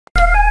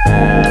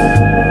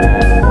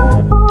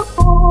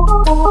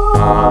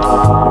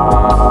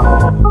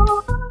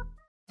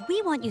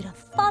want you to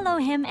follow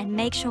him and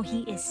make sure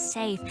he is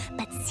safe,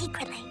 but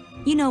secretly.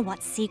 You know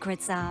what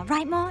secrets are,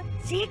 right, Mort?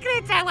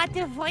 Secrets are what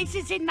the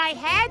voices in my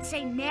head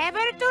say never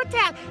to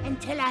tell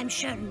until I'm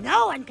sure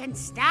no one can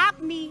stop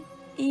me.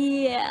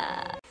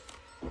 Yeah.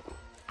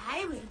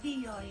 I will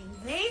be your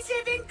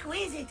invasive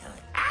inquisitor.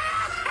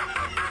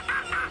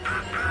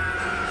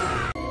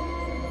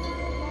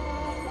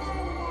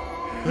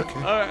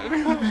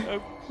 Okay.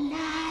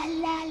 La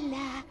la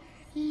la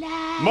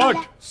la.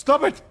 Mort,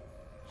 stop it!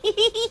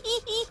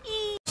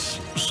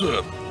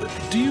 Sir,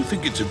 do you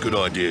think it's a good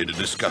idea to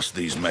discuss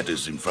these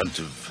matters in front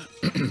of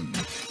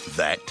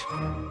that?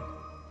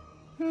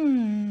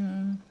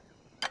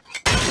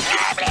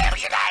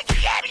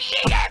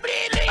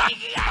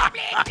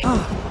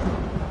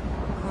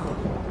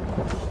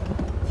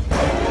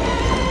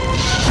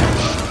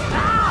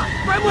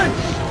 Gremlin!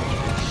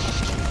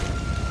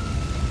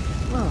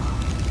 Whoa.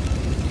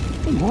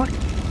 Hey, Mort.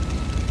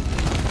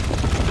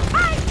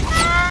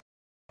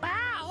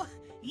 Wow,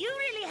 you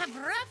really have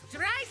rough,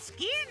 dry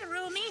skin,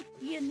 Rumi.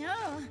 You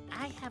know,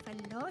 I have a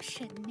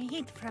lotion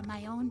made from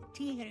my own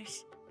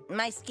tears.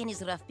 My skin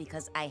is rough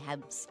because I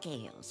have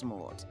scales,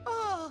 Mort.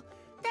 Oh,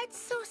 that's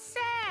so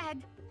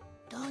sad.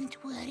 Don't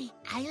worry,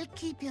 I'll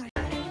keep your...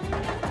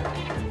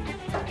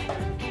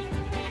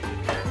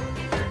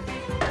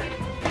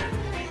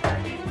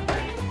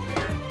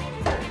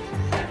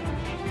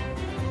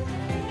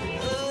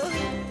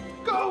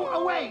 Go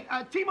away!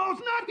 Timo's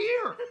not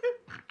here!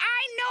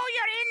 I know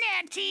you're in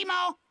there,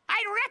 Timo.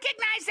 I'd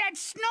recognize that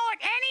snort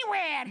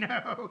anywhere.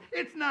 No,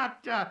 it's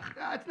not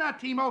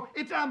Timo.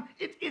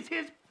 It's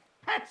his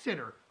pet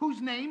sitter, whose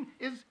name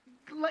is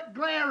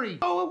Glary.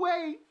 Go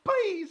away,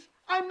 please!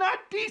 I'm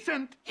not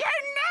decent! You're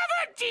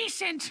never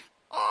decent!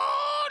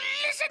 Oh,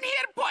 listen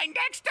here,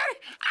 Poindexter.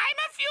 I'm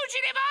a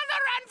fugitive on the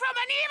run from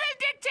an evil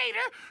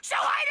dictator, so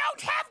I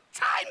don't have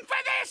time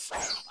for this!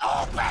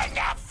 Open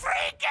the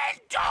freaking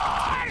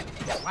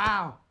door!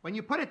 Wow, when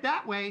you put it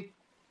that way...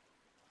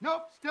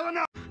 Nope, still a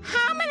no.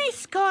 How many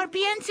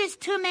scorpions is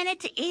too many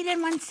to eat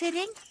in one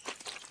sitting?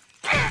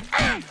 Where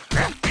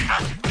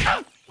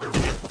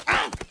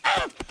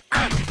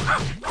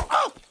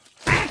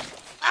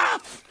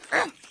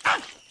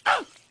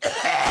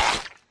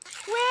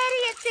do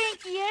you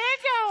think you're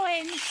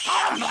going?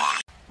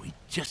 We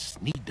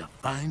just need to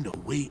find a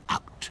way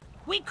out.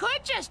 We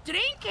could just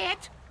drink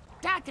it.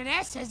 Dr.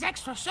 S says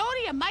extra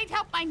sodium might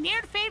help my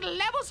near-fatal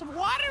levels of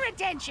water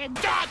retention.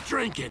 Stop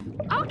drinking!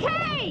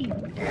 Okay!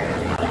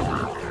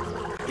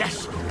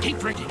 Yes, keep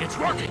drinking, it's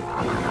working!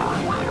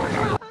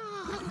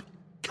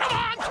 Come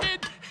on,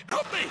 kid!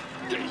 Help me!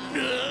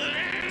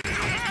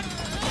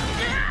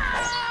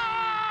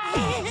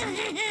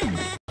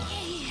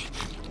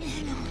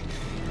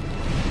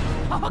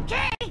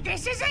 Okay,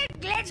 this is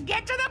it. Let's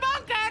get to the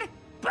bunker.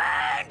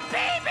 Burn,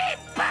 baby,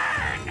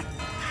 burn!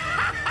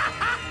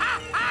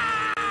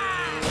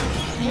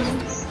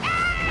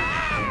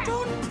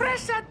 Don't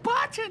press that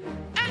button.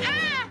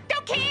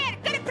 Don't care.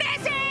 Gonna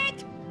press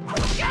it. No.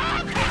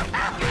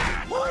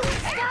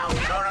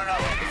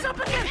 It's up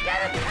again. Get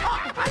it.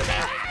 Oh,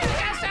 okay.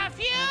 Just a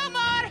few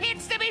more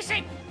hits to be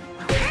seen.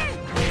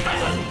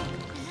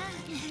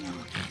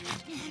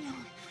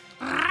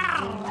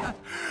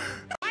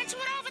 Once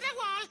we're over the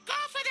wall, go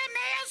for the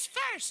males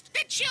first.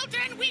 The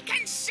children we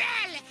can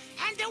sell,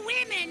 and the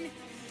women.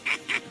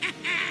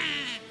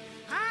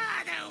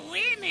 The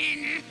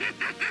women.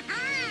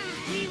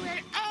 We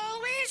will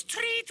always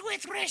treat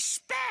with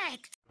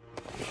respect.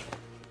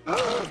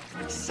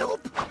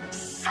 Soap!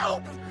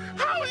 Soap!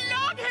 How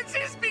long has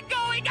this been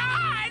going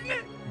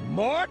on?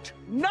 Mort,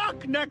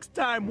 knock next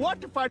time.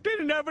 What if I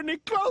didn't have any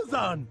clothes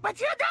on? But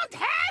you don't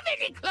have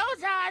any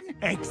clothes on.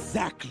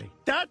 Exactly.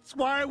 That's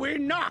why we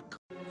knock.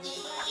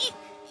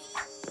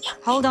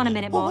 Hold on a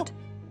minute, Mort.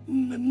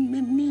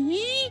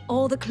 Me?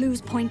 All the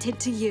clues pointed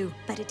to you,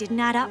 but it didn't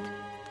add up.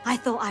 I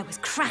thought I was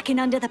cracking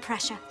under the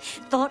pressure.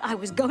 Thought I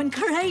was going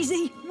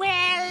crazy.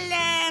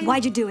 Well,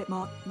 Why'd you do it,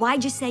 Mort?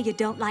 Why'd you say you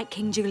don't like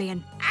King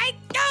Julien? I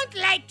don't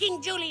like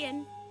King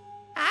Julien.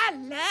 I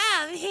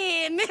love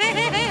him.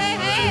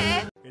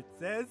 It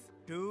says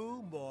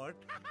to Mort,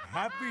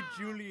 Happy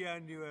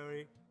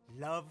Julianuary,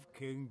 love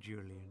King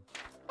Julien.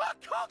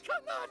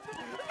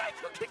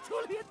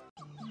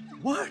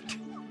 What?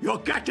 You're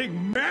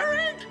getting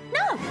married?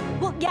 No.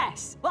 Well,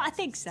 yes. Well, I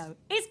think so.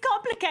 It's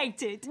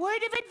complicated.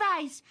 Word of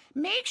advice,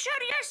 make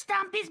sure your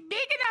stump is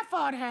big enough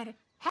for her.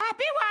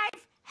 Happy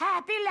wife,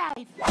 happy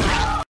life.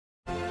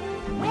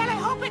 Well, I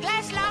hope it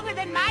lasts longer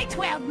than my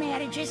 12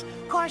 marriages.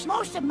 Of course,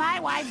 most of my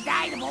wives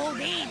died of old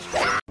age.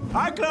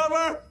 Hi,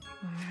 Clover.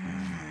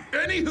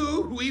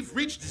 Anywho, we've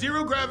reached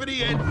zero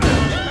gravity and...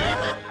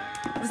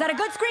 Was that a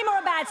good scream or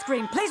a bad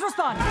scream? Please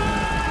respond.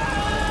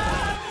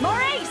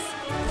 Maurice!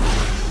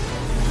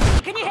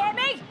 Can you hear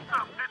me?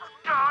 Something's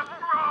gone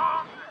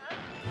wrong.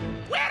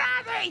 Where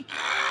are they?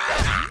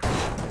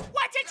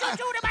 What did you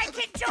do to my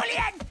King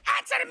Julien?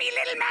 Answer me,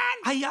 little man.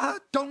 I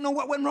don't know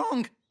what went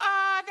wrong.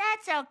 Oh,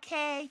 that's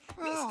okay.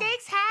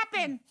 Mistakes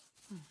happen.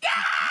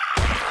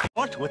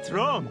 What? What's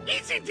wrong?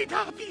 Isn't it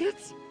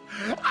obvious?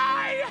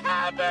 I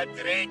have a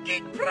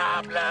drinking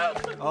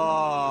problem.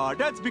 Oh,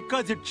 that's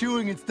because you're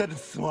chewing instead of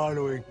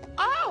swallowing.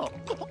 Oh.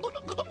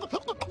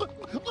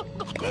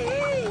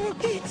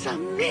 It's a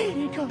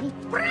miracle.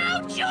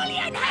 Brown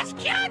Julien has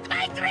cured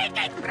my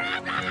drinking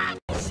problem.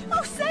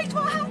 Oh, Saint,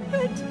 what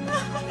happened?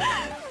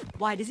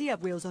 Why does he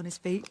have wheels on his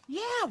feet?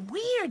 Yeah,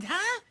 weird,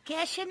 huh?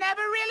 Guess you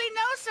never really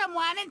know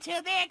someone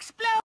until they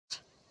explode.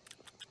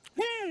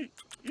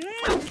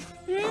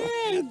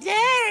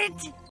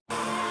 Dirt!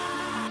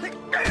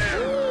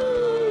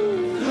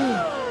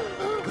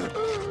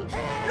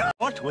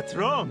 What? What's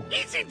wrong?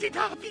 Isn't it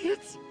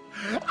obvious?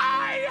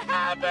 I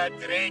have a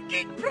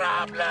drinking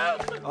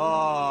problem.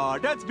 Oh,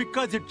 that's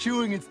because you're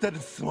chewing instead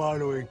of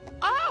swallowing.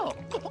 Oh.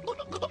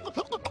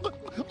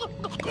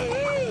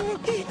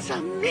 It's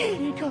a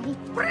miracle.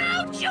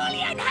 Brown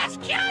Julien has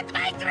cured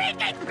my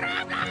drinking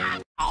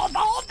problem. Oh,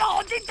 no.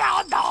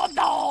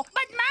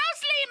 But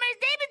mouse lemurs,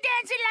 they've been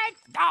dancing like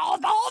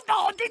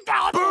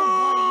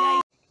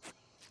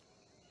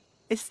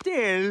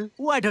Estelle,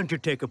 why don't you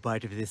take a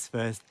bite of this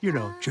first? You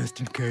know, just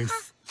in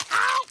case.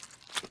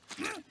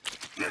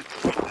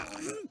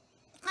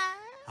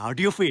 How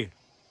do you feel?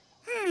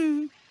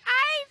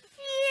 I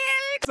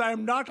feel...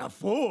 I'm not a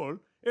fool.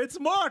 It's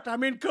Mort. I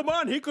mean, come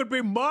on, he could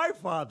be my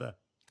father.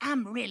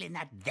 I'm really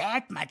not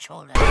that much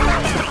older.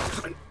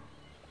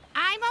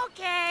 I'm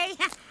okay.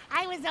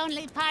 I was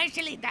only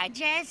partially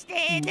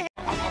digested.